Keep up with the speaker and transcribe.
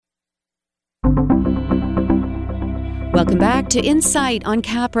Welcome back to Insight on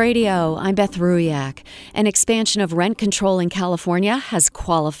CapRadio. I'm Beth Ruiak. An expansion of rent control in California has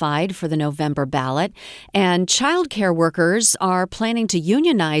qualified for the November ballot, and childcare workers are planning to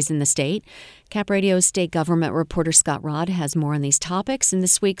unionize in the state. CapRadio's state government reporter Scott Rodd has more on these topics in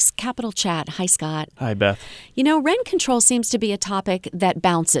this week's Capital Chat. Hi, Scott. Hi, Beth. You know, rent control seems to be a topic that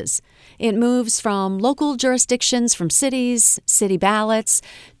bounces. It moves from local jurisdictions, from cities, city ballots,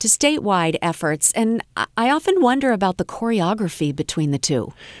 to statewide efforts. And I often wonder about the choreography between the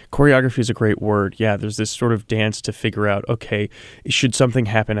two. Choreography is a great word. Yeah, there's this sort of dance to figure out, okay, should something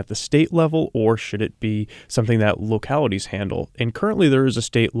happen at the state level or should it be something that localities handle? And currently there is a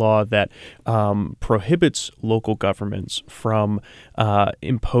state law that prohibits local governments from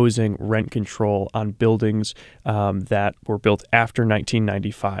imposing rent control on buildings that were built after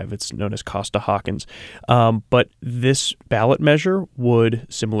 1995. It's known as Costa-Hawkins. But this ballot measure would,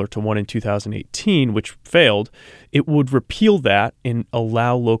 similar to one in 2018, which failed, it would repeal that and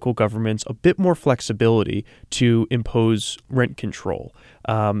allow local governments a bit more flexibility to impose rent control.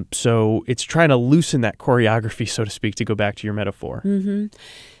 So it's trying to loosen that choreography, so to speak, to go back to your metaphor. Mm-hmm.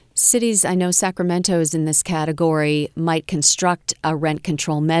 Cities, I know Sacramento's in this category, might construct a rent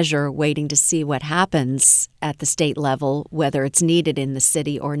control measure waiting to see what happens at the state level, whether it's needed in the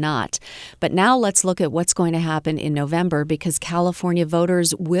city or not. But now let's look at what's going to happen in November, because California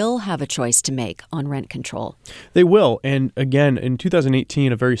voters will have a choice to make on rent control. They will. And again, in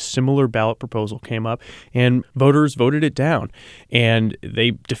 2018, a very similar ballot proposal came up and voters voted it down. And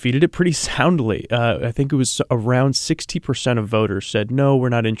they defeated it pretty soundly. I think it was around 60% of voters said, no, we're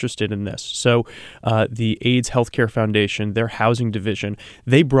not interested in this. So the AIDS Healthcare Foundation, their housing division,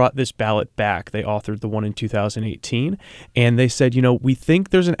 they brought this ballot back. They authored the one in 2018, and they said, you know, we think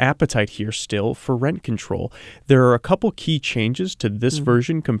there's an appetite here still for rent control. There are a couple key changes to this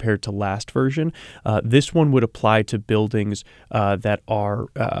version compared to last version. This one would apply to buildings that are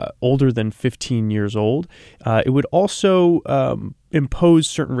older than 15 years old. It would also impose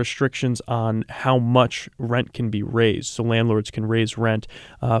certain restrictions on how much rent can be raised. So landlords can raise rent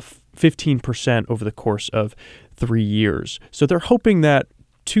 15% over the course of 3 years. So they're hoping that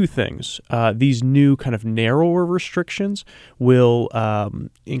two things. These new kind of narrower restrictions will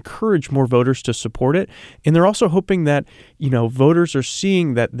encourage more voters to support it. And they're also hoping that, you know, voters are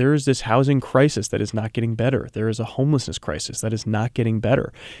seeing that there is this housing crisis that is not getting better. There is a homelessness crisis that is not getting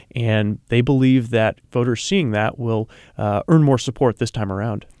better. And they believe that voters seeing that will earn more support this time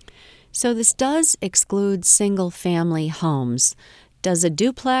around. So this does exclude single-family homes. Does a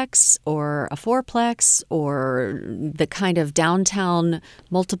duplex or a fourplex or the kind of downtown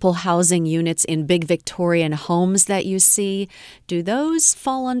multiple housing units in big Victorian homes that you see, do those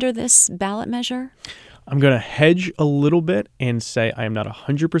fall under this ballot measure? I'm going to hedge a little bit and say I am not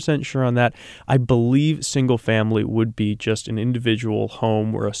 100% sure on that. I believe single family would be just an individual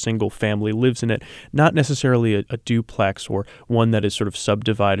home where a single family lives in it, not necessarily a duplex or one that is sort of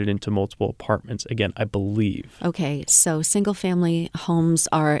subdivided into multiple apartments. Again, I believe. Okay, so single family homes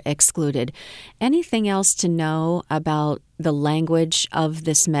are excluded. Anything else to know about the language of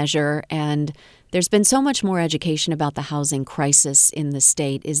this measure? And there's been so much more education about the housing crisis in the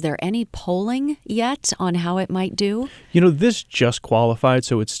state. Is there any polling yet on how it might do? You know, this just qualified,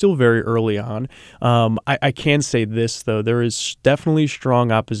 so it's still very early on. I can say this, though. There is definitely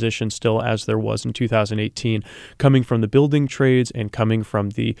strong opposition still, as there was in 2018, coming from the building trades and coming from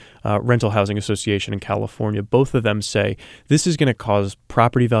the Rental Housing Association in California. Both of them say this is going to cause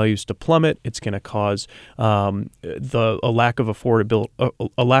property values to plummet. It's going to cause a lack of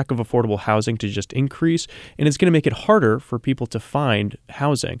affordable housing to just increase, and it's going to make it harder for people to find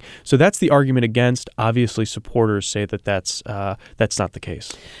housing. So that's the argument against. Obviously, supporters say that that's not the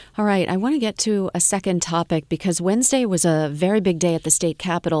case. All right, I want to get to a second topic because Wednesday was a very big day at the state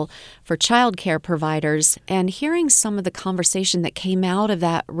capitol for childcare providers, and hearing some of the conversation that came out of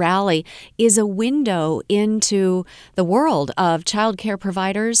that rally is a window into the world of childcare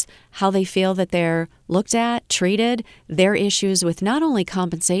providers, how they feel that they're looked at, treated, their issues with not only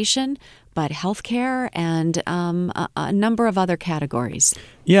compensation, but healthcare and a number of other categories.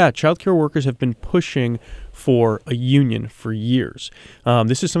 Yeah, childcare workers have been pushing for a union for years.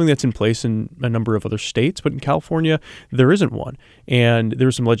 This is something that's in place in a number of other states, but in California, there isn't one. And there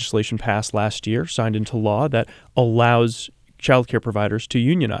was some legislation passed last year, signed into law, that allows childcare providers to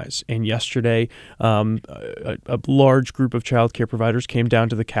unionize. And yesterday, a large group of childcare providers came down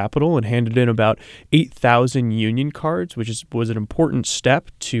to the Capitol and handed in about 8,000 union cards, which was an important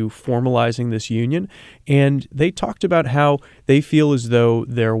step to formalizing this union. And they talked about how they feel as though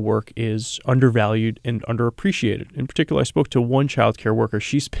their work is undervalued and underappreciated. In particular, I spoke to one childcare worker.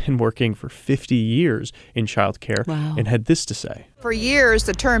 She's been working for 50 years in childcare and had this to say. For years,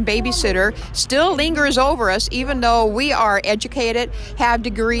 the term babysitter still lingers over us, even though we are educated, have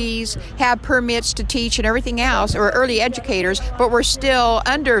degrees, have permits to teach and everything else, or early educators, but we're still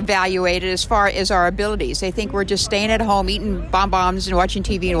undervaluated as far as our abilities. They think we're just staying at home, eating bonbons and watching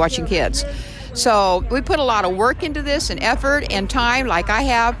TV and watching kids. So we put a lot of work into this and effort and time, like I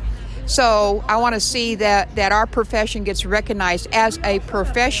have. So I want to see that our profession gets recognized as a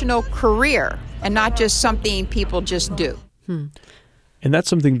professional career and not just something people just do. And that's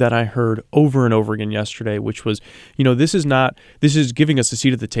something that I heard over and over again yesterday, which was, this is giving us a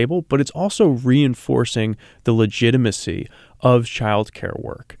seat at the table, but it's also reinforcing the legitimacy of childcare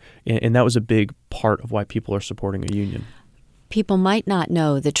work. And that was a big part of why people are supporting a union. People might not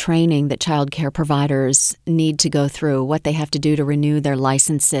know the training that childcare providers need to go through, what they have to do to renew their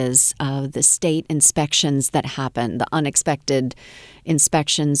licenses, the state inspections that happen, the unexpected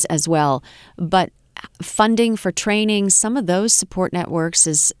inspections as well. But funding for training, some of those support networks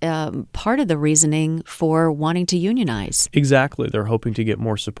is part of the reasoning for wanting to unionize. Exactly. They're hoping to get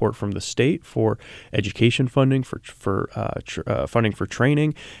more support from the state for education funding, for funding for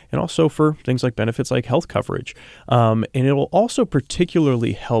training, and also for things like benefits like health coverage. And it will also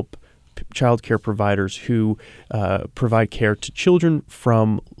particularly help child care providers who provide care to children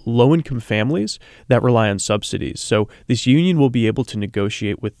from low-income families that rely on subsidies. So this union will be able to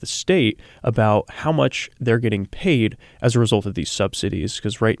negotiate with the state about how much they're getting paid as a result of these subsidies,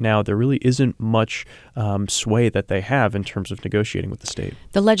 because right now there really isn't much sway that they have in terms of negotiating with the state.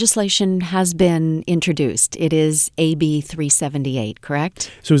 The legislation has been introduced. It is AB 378, correct?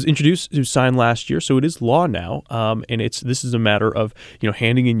 So it was introduced, it was signed last year, so it is law now, and this is a matter of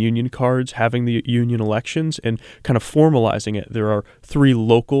handing in union cards, having the union elections, and kind of formalizing it. There are 3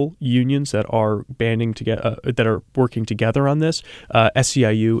 local unions that are banding together, that are working together on this: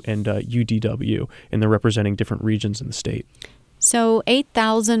 SEIU and UDW, and they're representing different regions in the state. So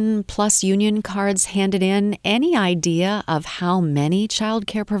 8,000 plus union cards handed in. Any idea of how many child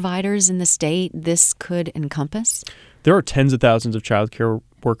care providers in the state this could encompass? There are tens of thousands of child care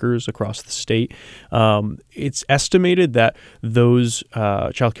workers across the state. It's estimated that those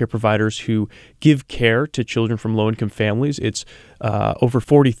child care providers who give care to children from low-income families, it's over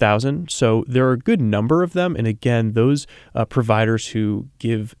 40,000. So there are a good number of them. And again, those providers who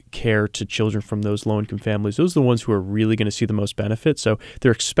give care to children from those low-income families, those are the ones who are really going to see the most benefit. So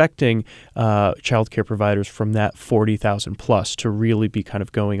they're expecting child care providers from that 40,000 plus to really be kind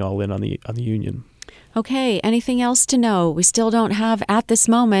of going all in on the union. Okay, anything else to know? We still don't have, at this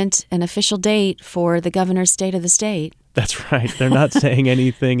moment, an official date for the governor's state of the state. That's right. They're not saying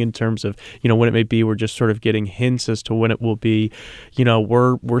anything in terms of, when it may be. We're just sort of getting hints as to when it will be.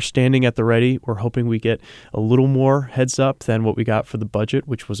 We're standing at the ready. We're hoping we get a little more heads up than what we got for the budget,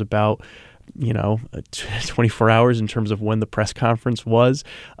 which was about 24 hours in terms of when the press conference was.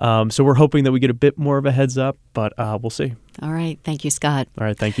 So we're hoping that we get a bit more of a heads up, but we'll see. All right. Thank you, Scott. All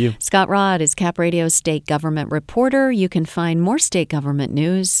right. Thank you. Scott Rodd is CapRadio's state government reporter. You can find more state government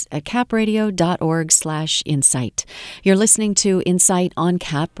news at capradio.org/insight. You're listening to Insight on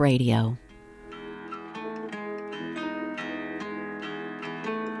Cap Radio.